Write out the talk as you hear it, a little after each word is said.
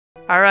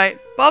Alright,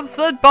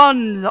 Bobsled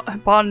Bonanza.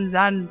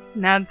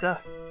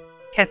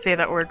 Can't say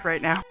that word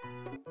right now.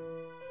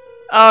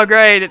 Oh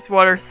great, it's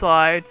water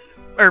slides.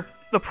 Or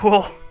the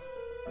pool.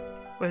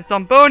 With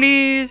some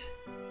bonies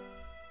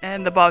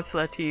and the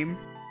bobsled team.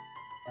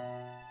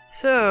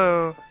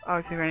 So,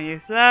 obviously we're gonna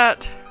use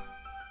that.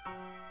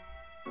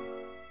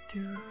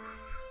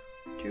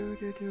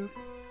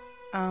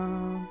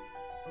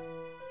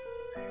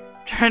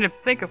 Trying to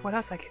think of what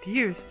else I could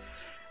use.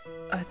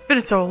 It's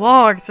been so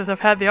long since I've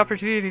had the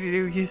opportunity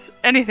to use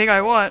anything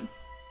I want.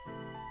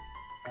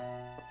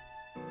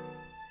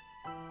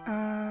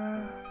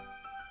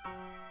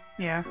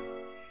 Yeah.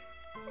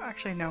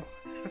 Actually, no.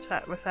 Switch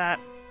that with that.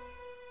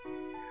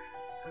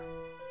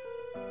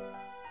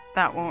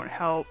 That won't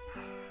help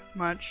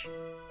much.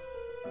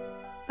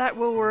 That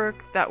will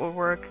work. That will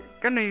work.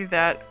 Gonna need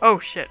that. Oh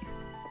shit.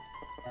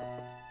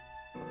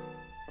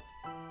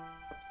 I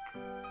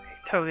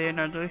totally and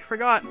utterly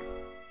forgot.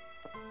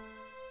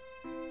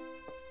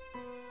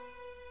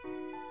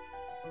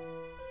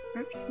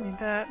 Oops, need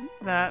that,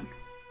 that.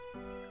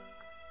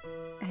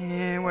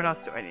 And what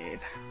else do I need?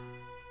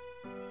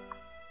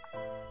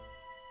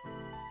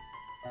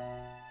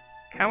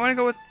 I want to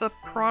go with the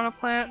piranha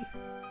plant.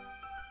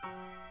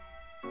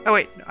 Oh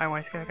wait, no, I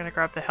was gonna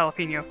grab the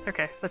jalapeno.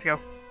 Okay, let's go.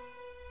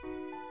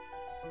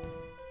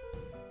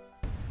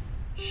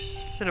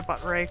 Should have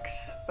bought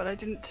rakes, but I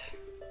didn't.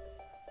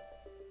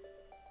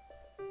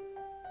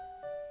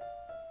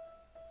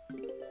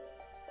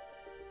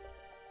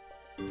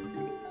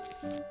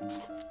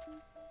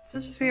 Is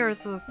this just me or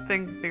is the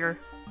thing bigger?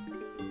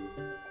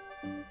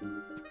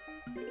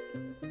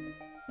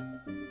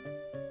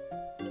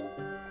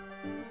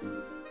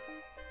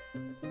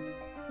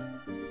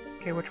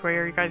 Okay, which way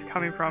are you guys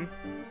coming from?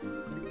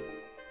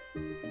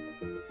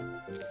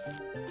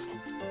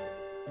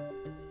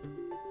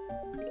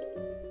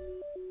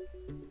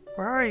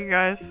 Where are you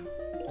guys?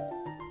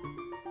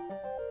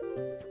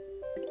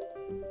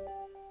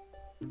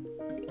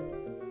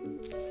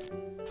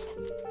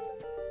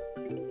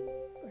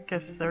 I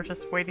guess they're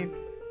just waiting.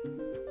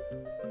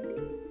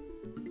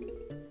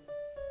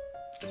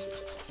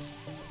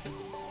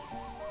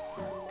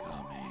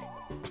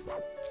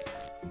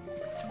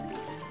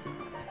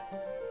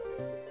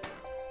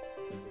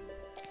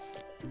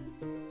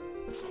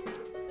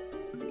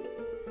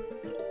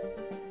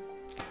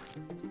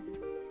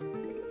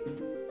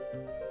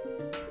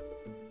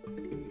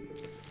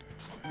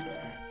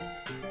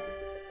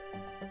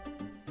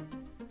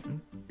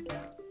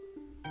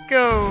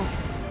 Go!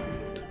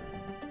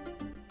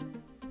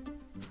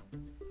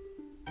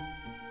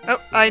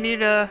 Oh, I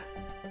need a...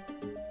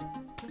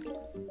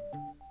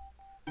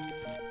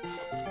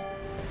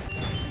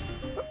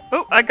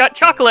 Oh, I got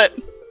chocolate!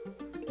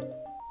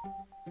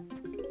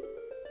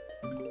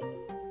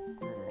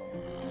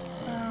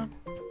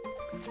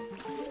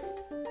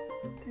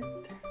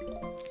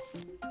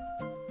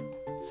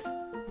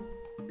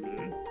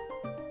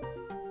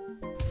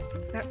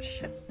 Oh,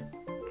 shit.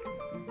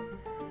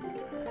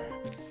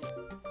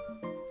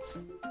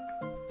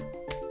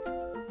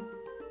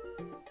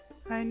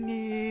 I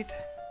need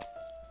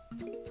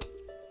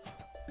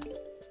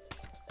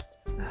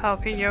a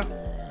jalapeno.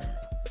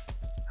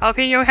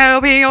 Jalapeno,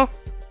 jalapeno!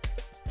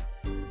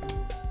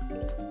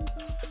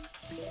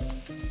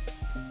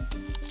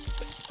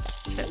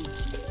 Shit.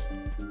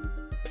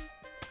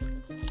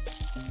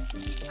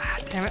 Ah,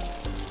 damn it.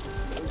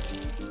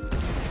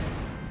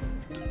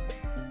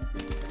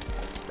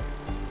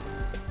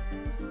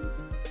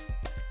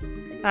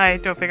 I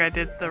don't think I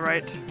did the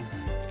right.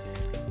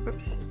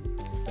 Oops.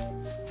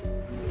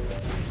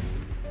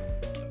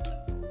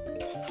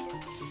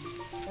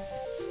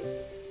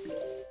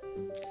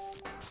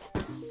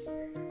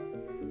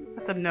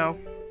 That's a no.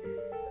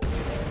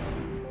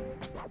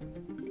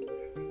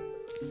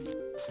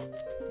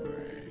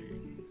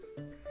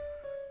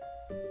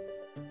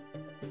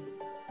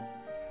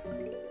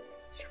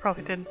 She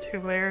probably did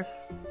 2 layers.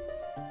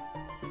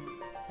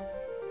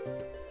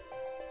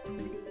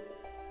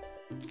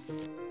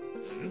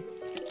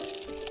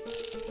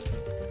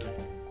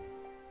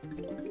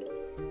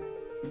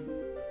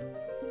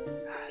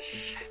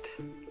 Shit.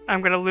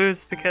 I'm gonna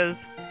lose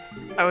because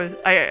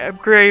I'm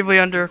gravely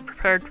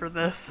underprepared for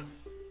this.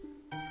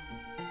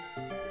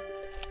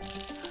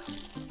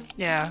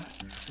 Yeah.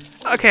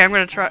 Okay, I'm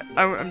gonna try.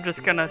 I'm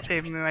just gonna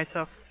save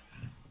myself.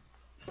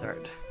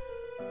 Start.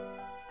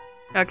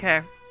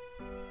 Okay.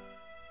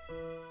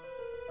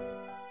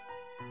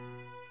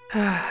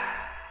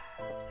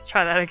 Let's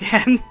try that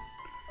again.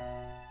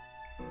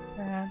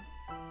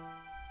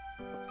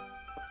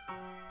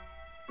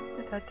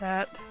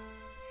 That.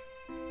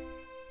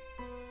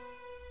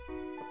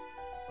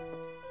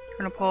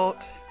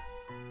 Catapult.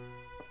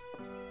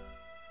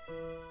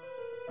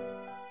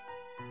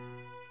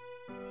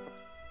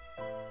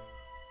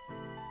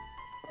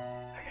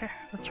 Okay,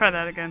 let's try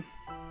that again.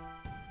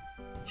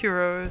 2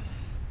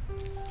 rows.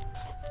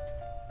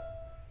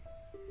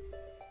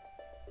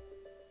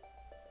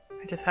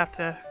 I just have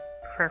to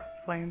prepare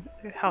flame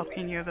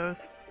jalapeno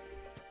those.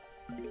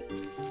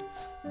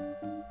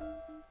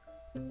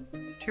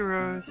 2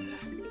 rows.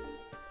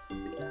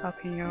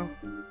 Jalapeno.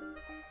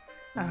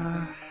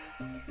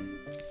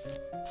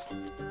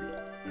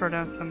 Throw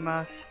down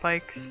some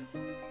spikes.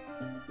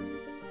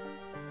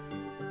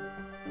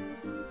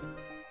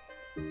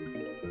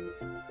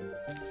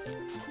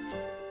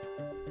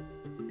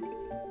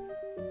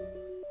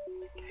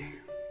 Okay.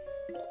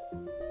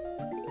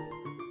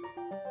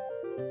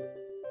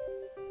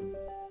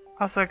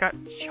 Also, I got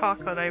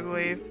chocolate, I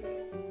believe.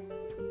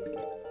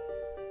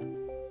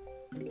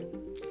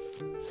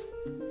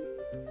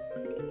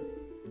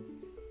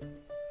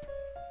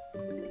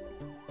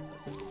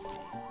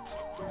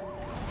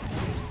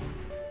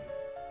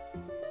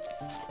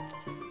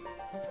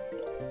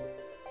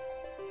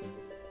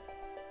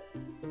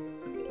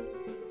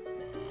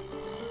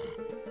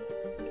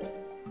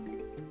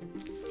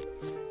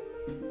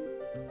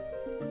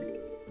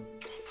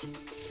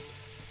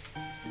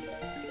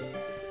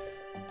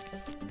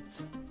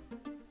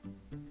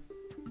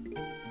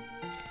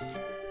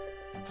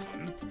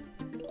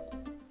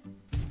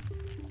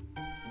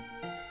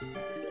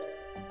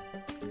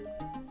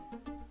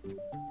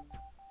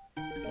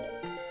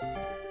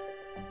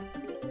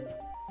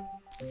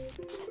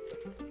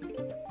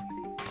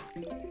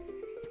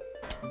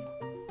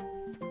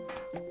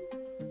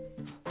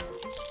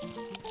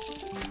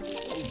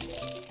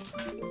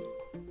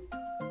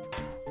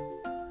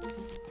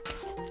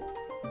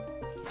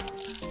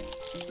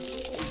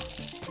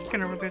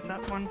 Gonna release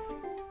that one.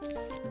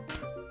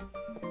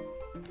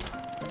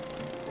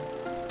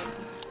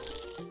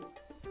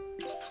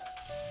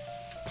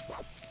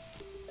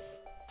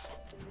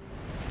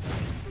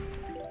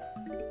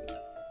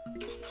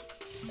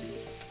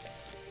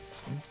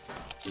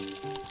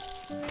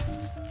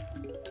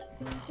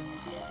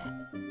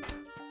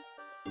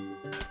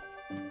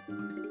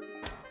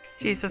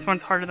 Jeez, this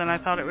one's harder than I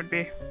thought it would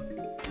be.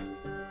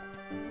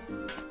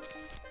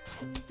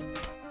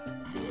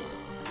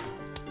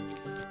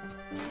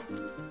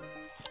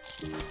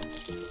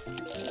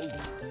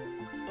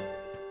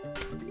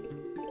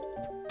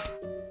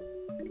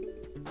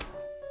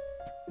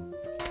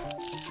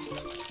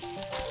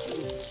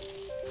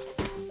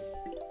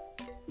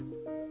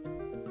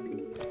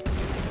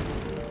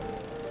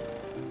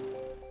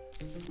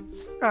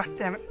 Ah,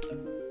 damn it.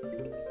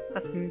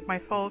 That's my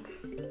fault.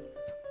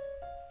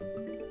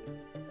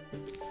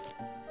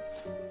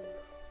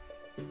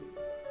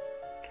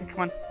 Okay, come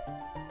on.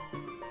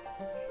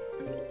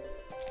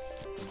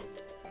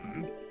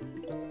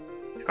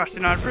 Squash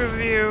did not approve of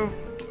you.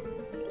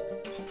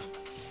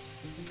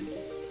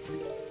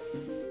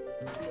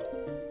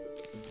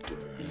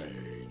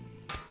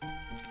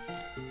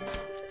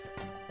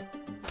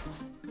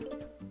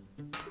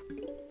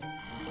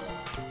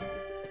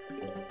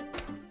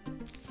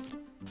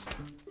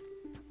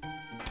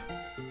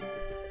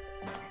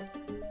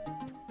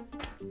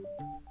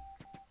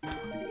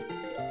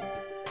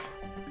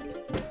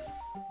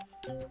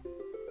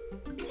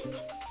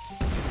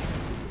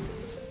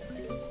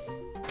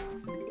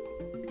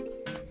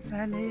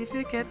 I need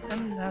to get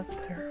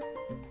another.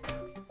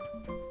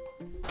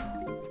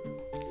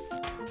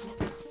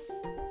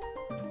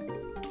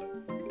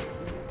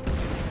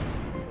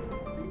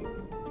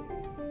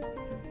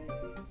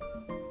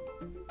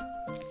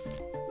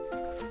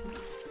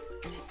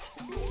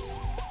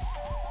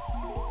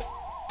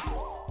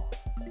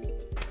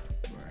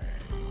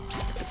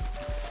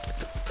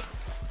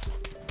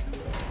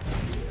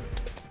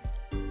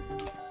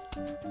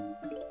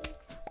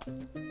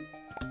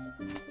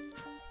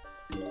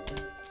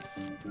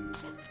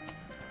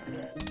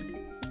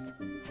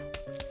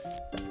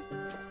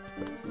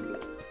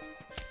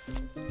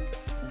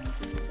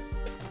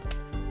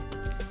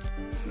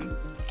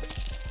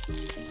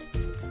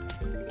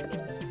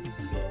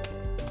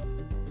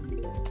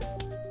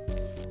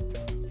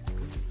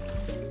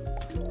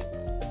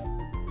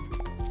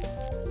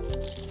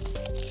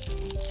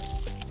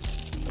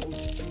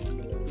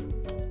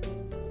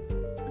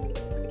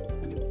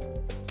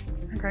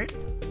 Great.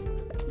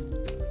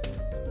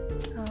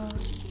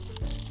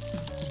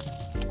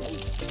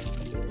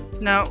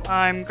 No,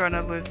 I'm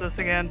gonna lose this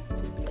again.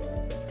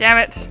 Damn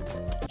it!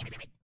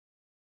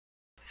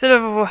 Instead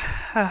of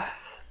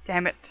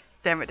damn it.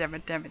 Damn it, damn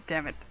it, damn it,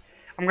 damn it.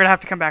 I'm gonna have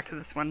to come back to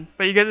this one,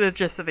 but you get the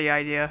gist of the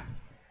idea.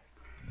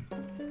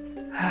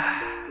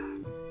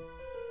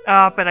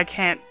 But I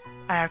can't.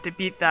 I have to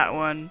beat that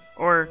one,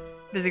 or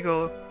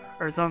physical,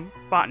 or some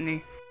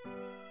botany.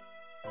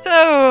 So,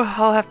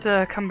 I'll have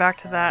to come back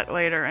to that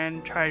later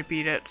and try to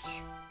beat it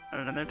at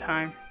another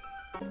time.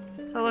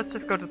 So let's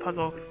just go to the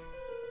puzzles.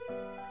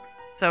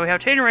 So we have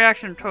chain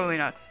reaction, totally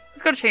nuts.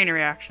 Let's go to chain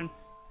reaction.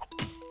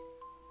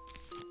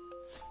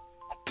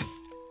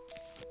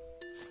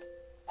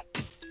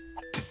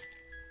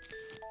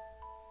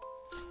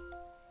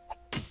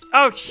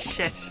 Oh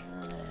shit!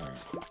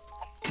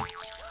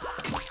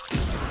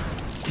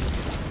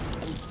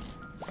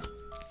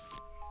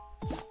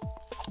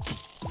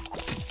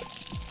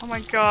 Oh my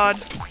god.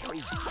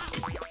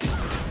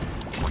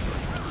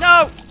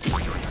 No!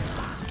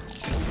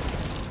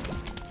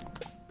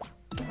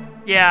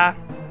 Yeah.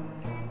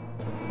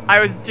 I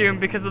was doomed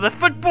because of the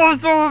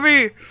footballs over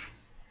me!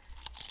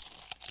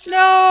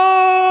 No!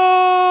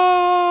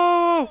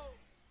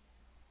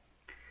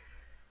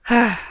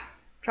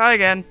 Try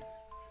again.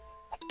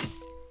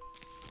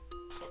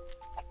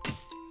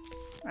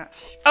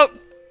 Oh!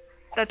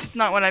 That's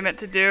not what I meant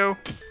to do.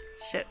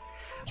 Shit.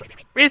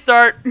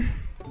 Restart!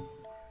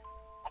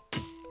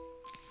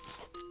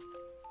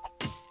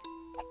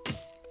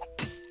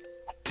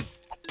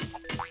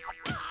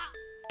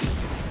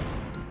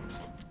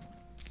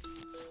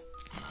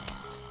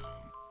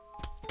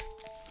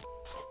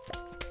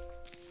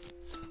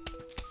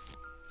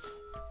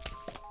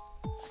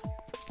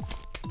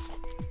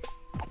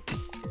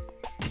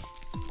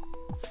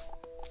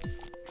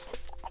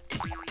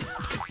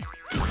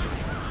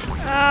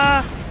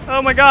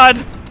 Oh my god!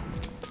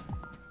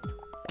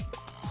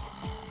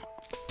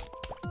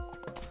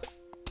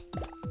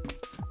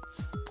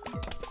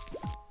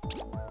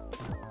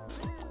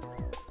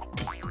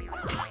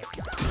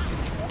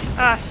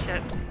 Ah,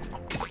 shit.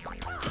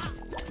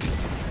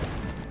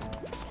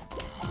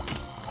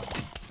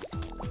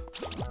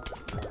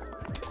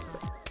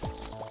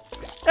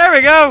 There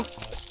we go!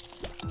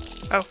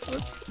 Oh,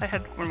 whoops, I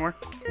had one more.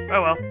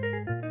 Oh well.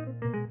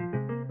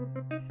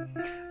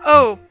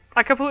 Oh,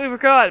 I completely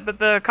forgot, but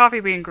the coffee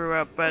bean grew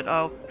up, but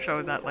I'll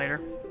show that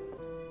later.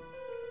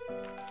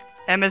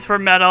 M is for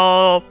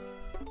metal!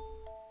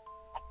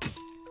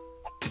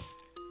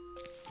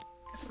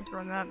 Let me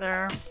throw that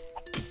there.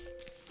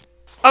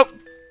 Oh!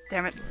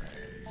 Damn it.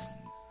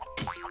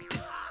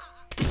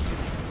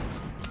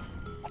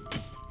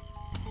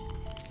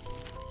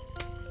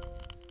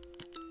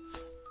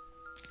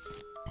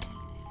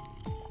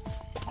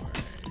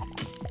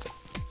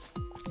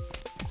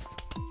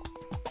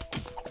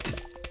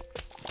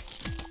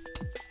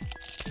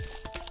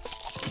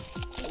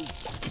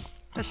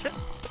 Oh shit.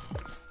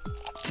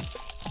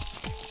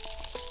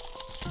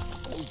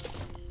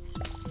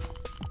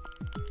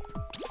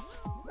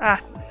 Ah.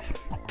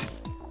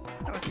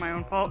 That was my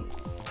own fault.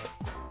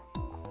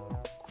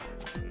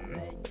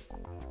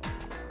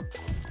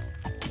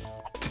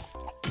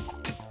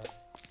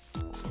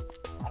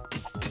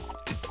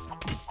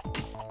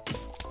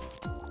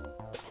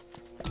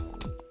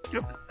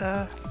 Yep.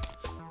 Oh.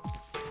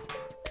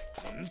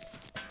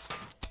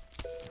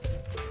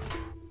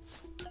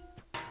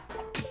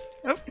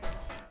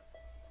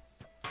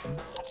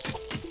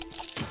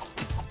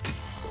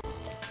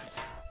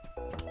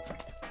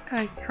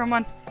 Hey, come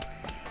on.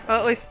 Well,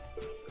 at least,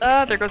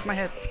 there goes my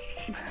head.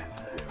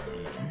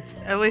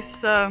 At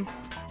least, oh,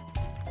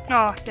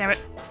 damn it.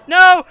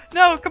 No!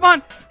 No! Come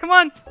on! Come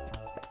on!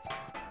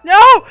 No!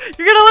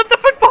 You're gonna let the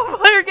football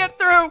player get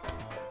through!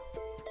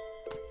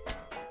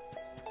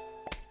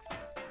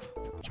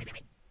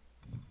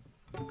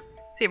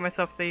 Save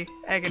myself the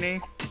agony.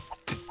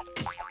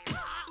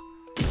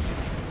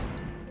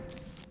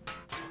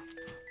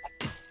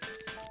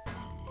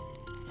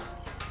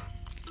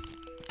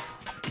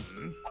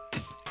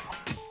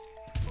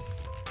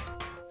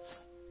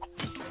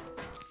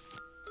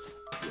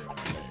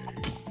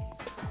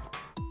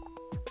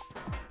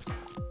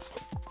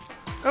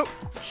 Oh,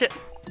 shit.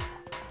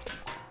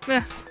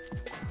 Meh.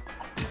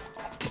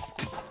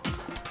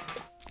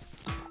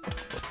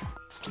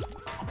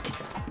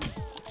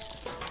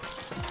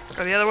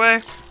 Go the other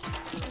way.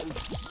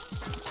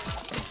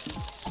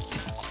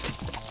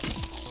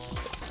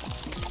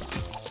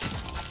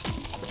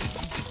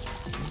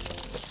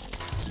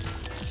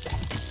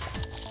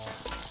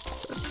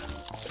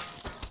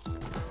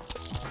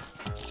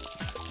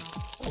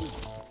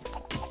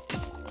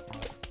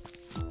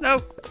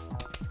 No.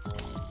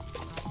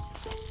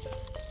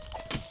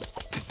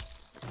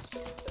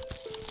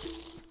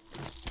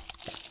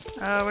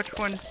 Which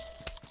one?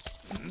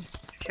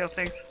 Let's kill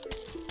things.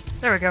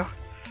 There we go.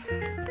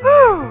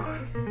 Woo!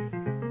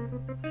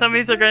 Some of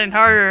these are getting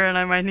harder and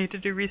I might need to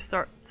do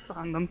restarts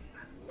on them.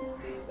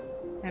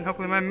 And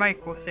hopefully my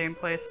mic will stay in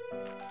place.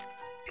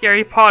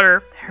 Scary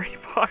Potter. Harry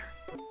Potter.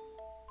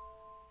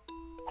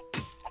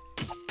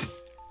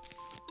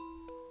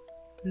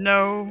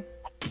 No.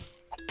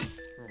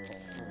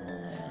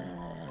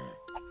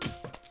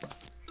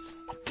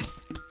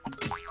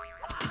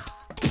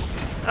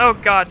 Oh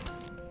god.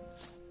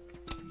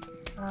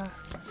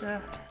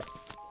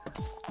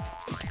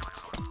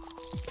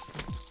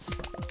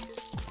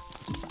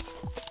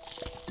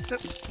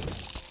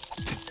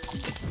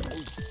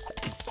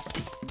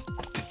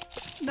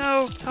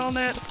 No,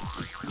 helmet.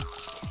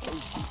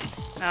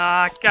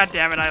 Ah, god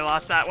damn it, I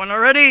lost that one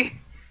already.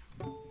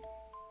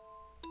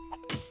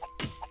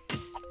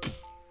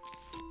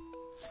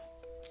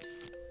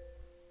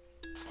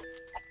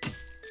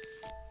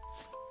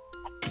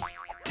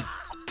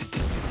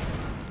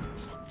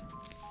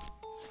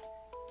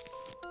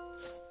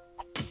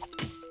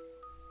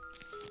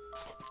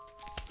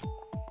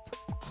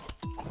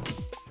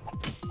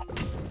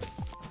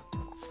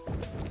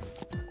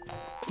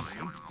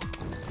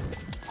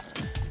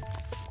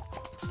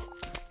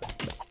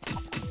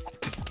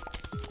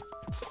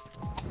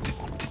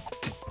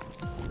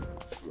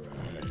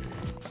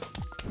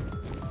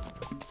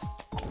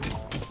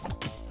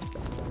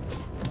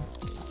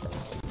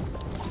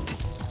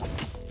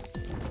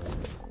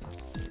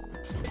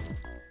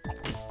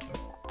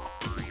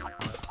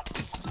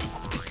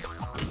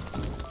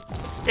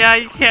 Yeah,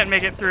 you can't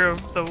make it through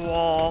the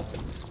wall.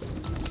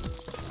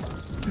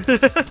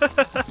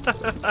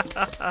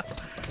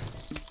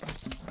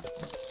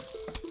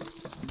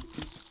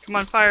 Come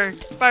on, fire!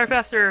 Fire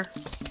faster!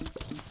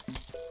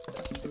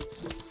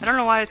 I don't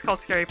know why it's called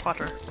Scary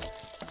Potter.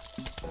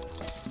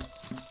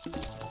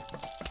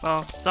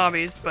 Well,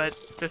 zombies, but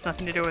there's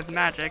nothing to do with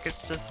magic,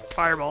 it's just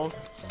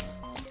fireballs.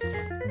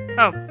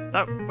 Oh,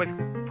 that was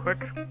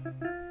quick.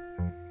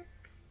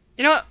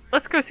 You know what?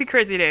 Let's go see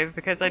Crazy Dave,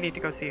 because I need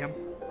to go see him.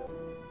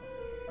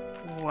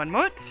 One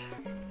moment.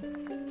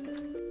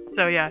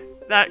 So yeah,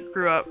 that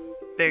grew up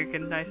big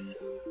and nice.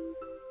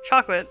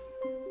 Chocolate.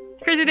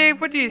 Crazy Dave,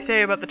 what do you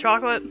say about the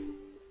chocolate?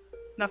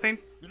 Nothing?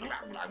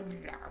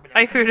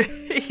 I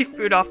eat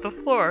food off the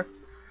floor.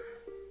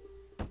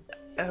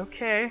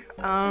 Okay,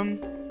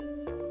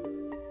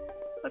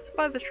 let's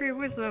buy the Tree of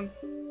Wisdom.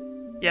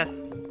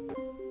 Yes.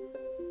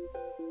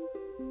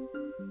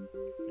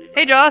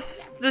 Hey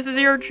Joss, this is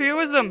your Tree of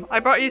Wisdom. I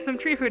brought you some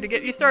tree food to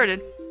get you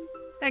started.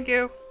 Thank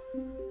you.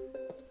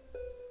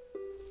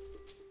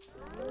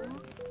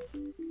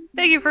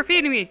 Thank you for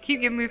feeding me.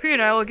 Keep giving me food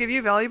and I will give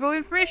you valuable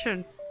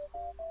information.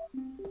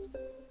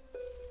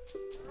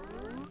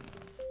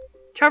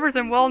 Choppers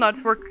and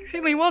walnuts work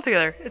extremely well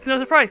together. It's no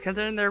surprise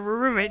considering they were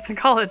roommates in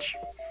college.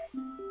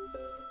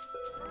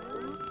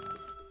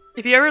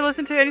 If you ever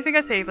listen to anything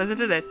I say, listen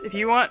to this. If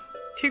you want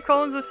 2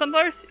 columns of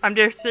sunflowers, I'm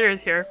dead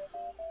serious here.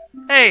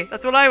 Hey,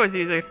 that's what I was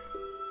using.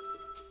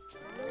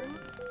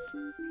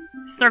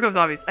 Snorkel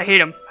zombies. I hate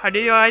them. How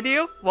do I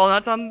deal?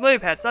 Walnuts on lily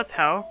pads, that's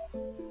how.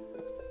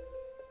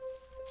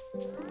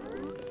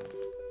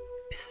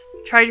 Psst,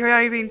 try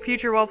driving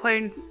future while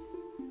playing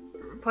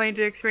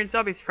to experience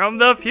zombies from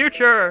the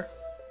future.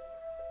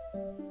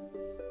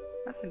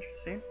 That's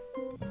interesting.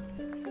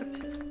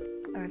 Oops.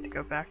 I have to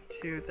go back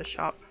to the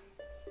shop.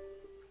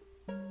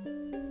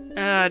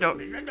 I don't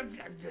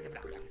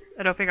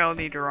think I'll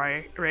need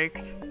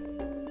rakes.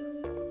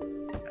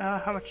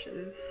 How much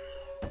is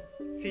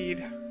feed?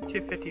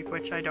 250,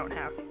 which I don't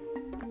have.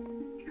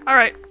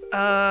 Alright,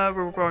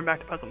 we're going back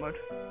to puzzle mode.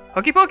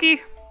 Hokey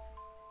pokey!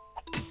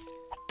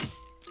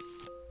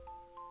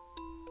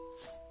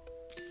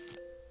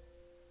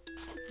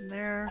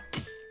 There.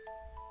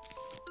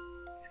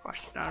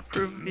 Squash did not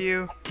approve of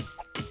you.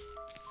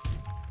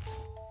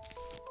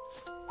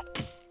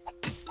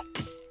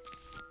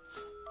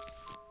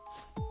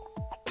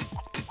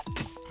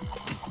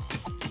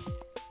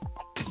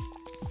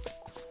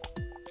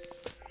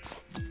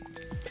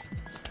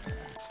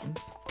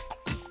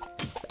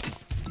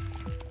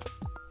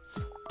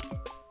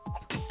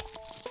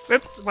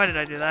 Whoops, why did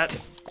I do that?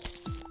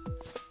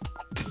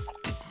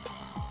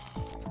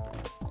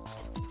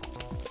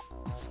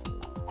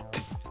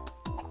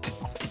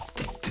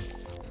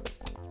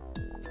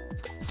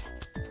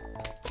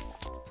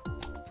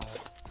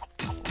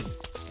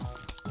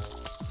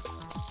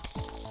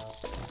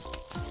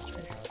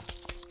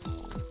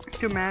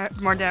 Do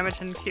more damage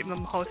and keep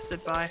them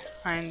hosted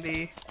behind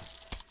the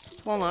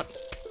walnut.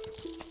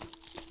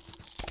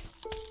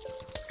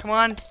 Come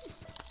on!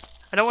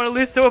 I don't want to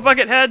lose to a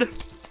bucket head!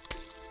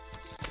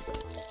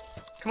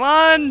 Come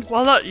on!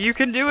 Walnut, you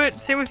can do it!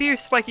 Same with you,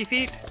 spiky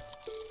feet!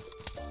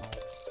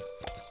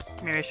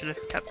 Maybe I should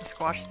have kept the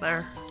squash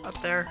there,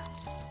 up there.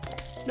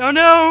 No,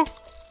 no!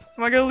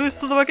 Am I gonna lose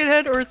to the bucket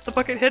head, or is the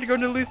bucket head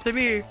going to lose to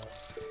me?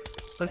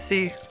 Let's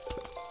see.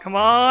 Come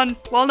on!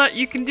 Walnut,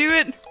 you can do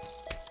it!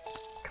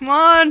 Come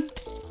on!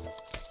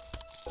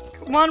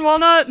 Come on,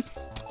 Walnut!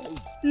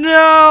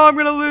 No! I'm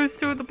gonna lose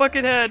to the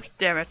bucket head!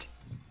 Damn it.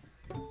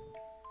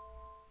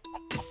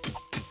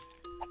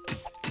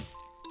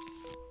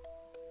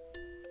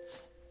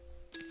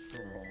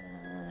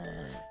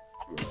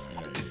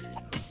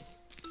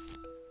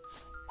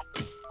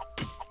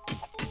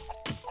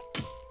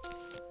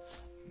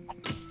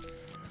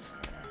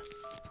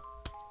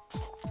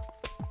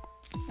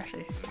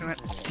 Actually, damn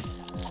it.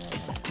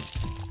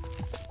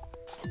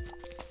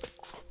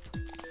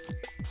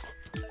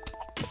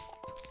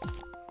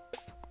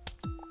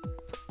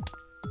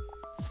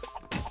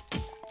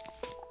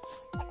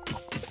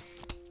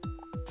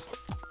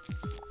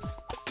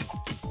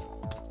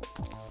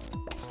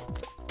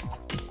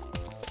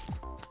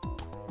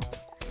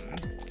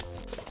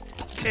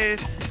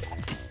 Case.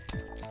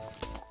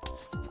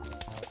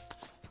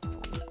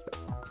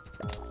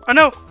 Oh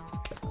no!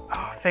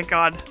 Oh, thank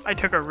God. I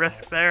took a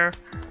risk there.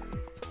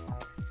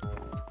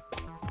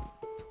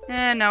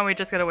 And now we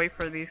just gotta wait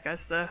for these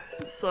guys to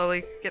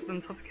slowly get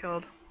themselves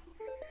killed.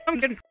 I'm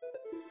getting.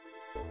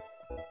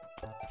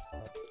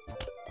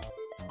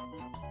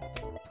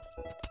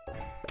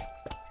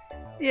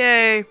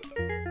 Yay!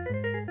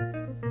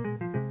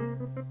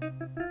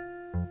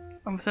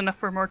 Almost enough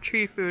for more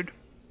tree food.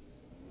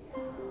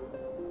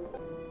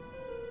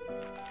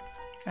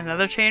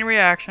 Another chain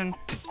reaction.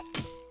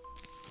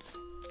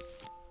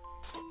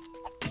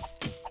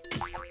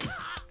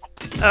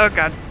 Oh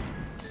God.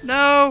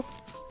 No!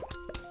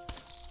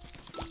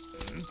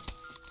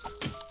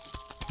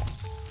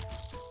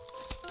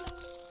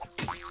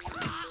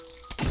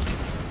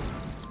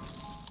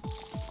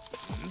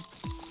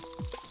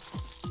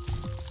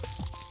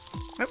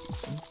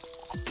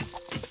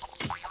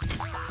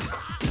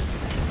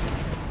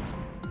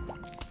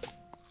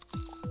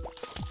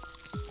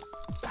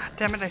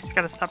 damn it, I just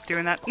gotta stop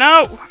doing that.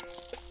 No!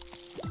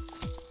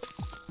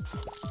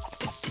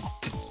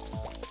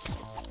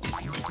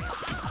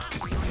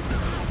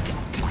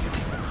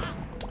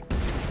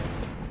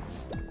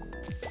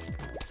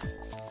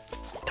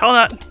 Tell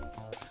that!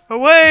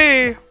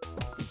 Away!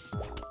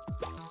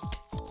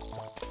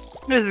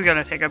 This is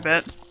gonna take a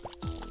bit.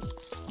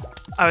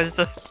 I was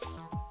just...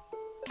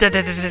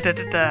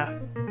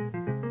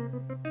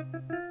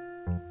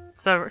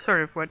 So,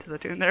 sort of went to the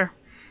tune there.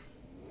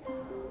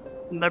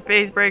 The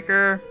Vase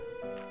Breaker.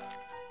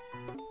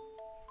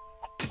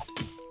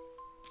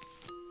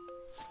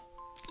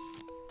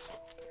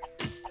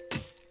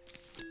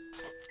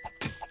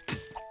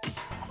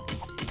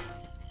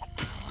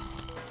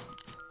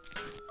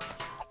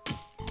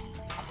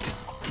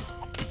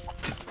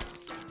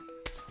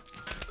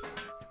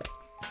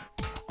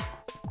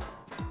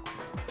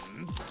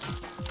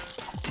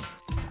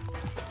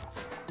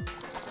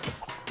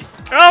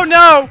 Oh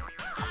no!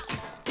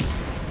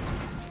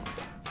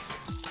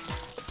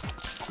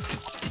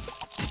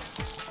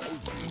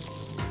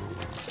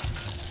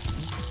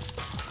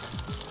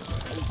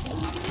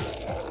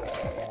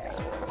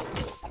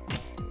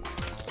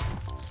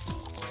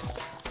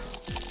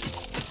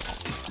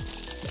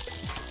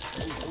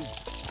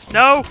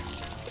 No!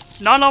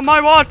 Not on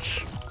my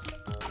watch!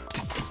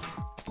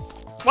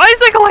 Why is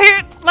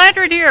the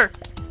lantern here?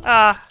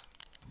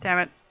 Damn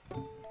it.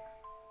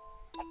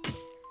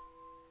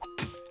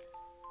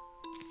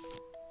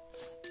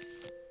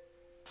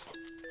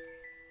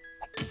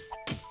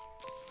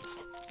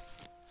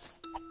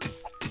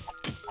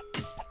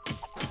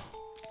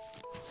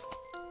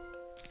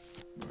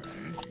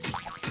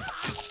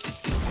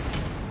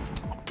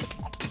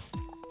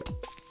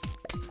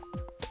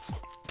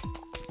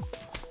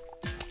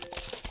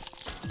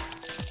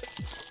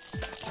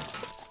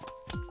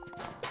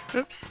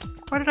 Oops.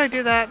 Why did I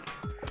do that?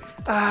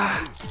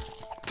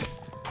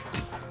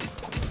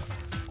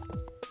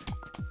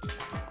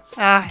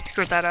 I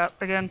screwed that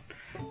up again.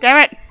 Damn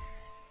it!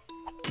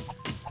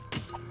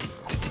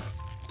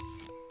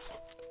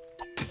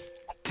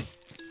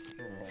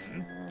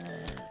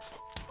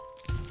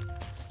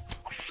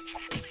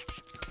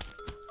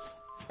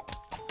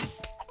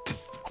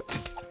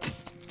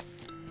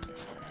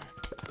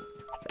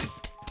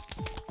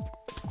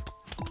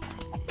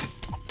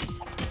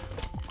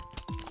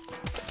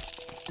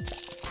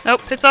 Nope,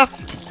 it's off.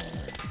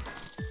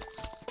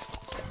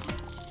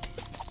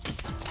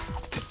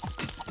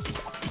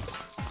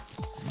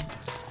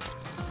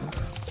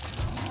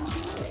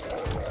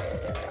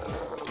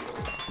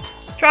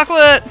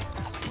 Chocolate!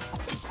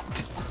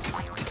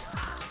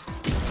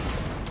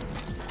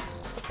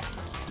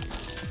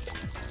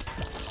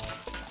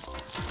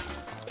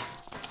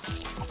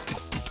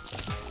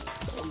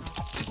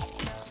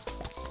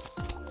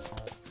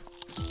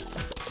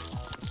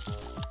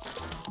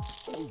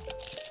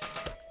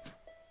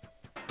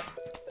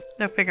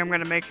 I don't think I'm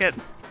gonna make it.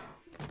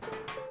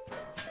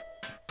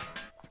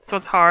 So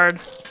it's hard.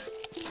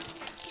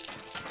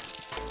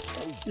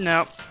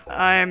 Nope,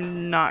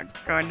 I'm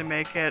not going to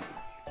make it.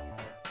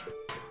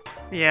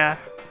 Yeah.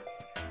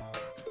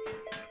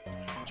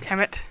 Damn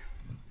it.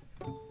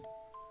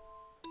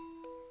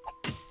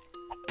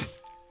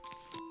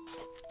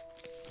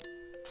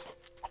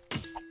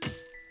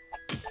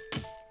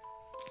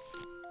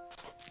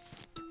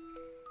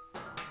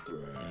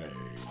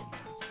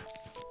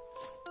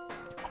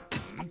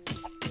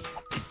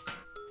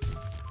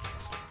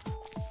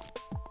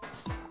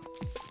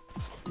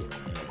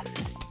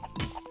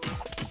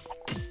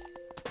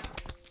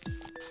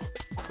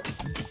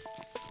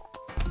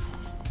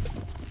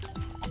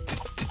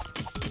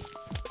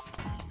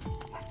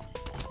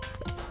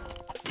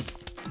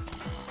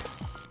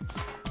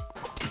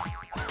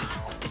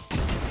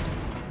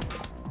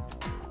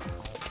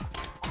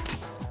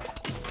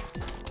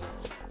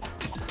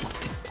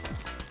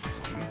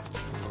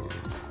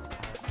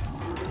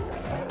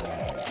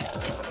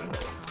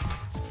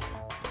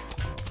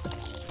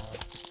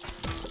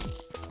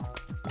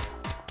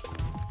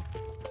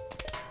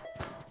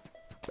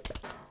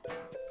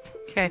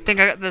 Okay, I think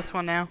I got this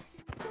one now.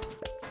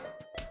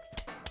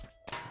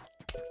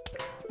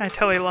 I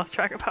totally lost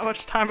track of how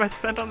much time I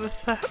spent on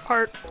this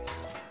part.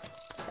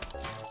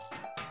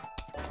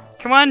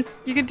 Come on,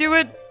 you can do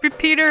it,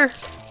 Peter!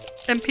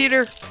 And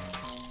Peter.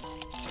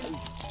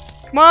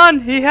 Come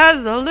on, he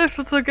has a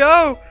little to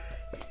go!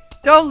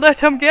 Don't let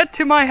him get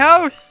to my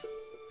house!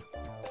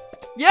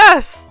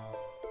 Yes!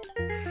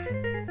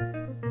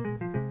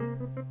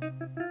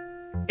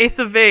 Ace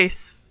of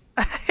Vase.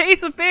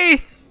 Ace of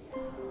Vase!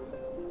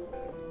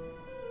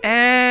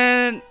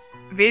 And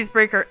Vase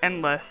Breaker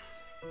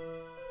Endless.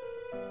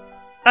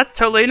 That's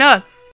totally nuts!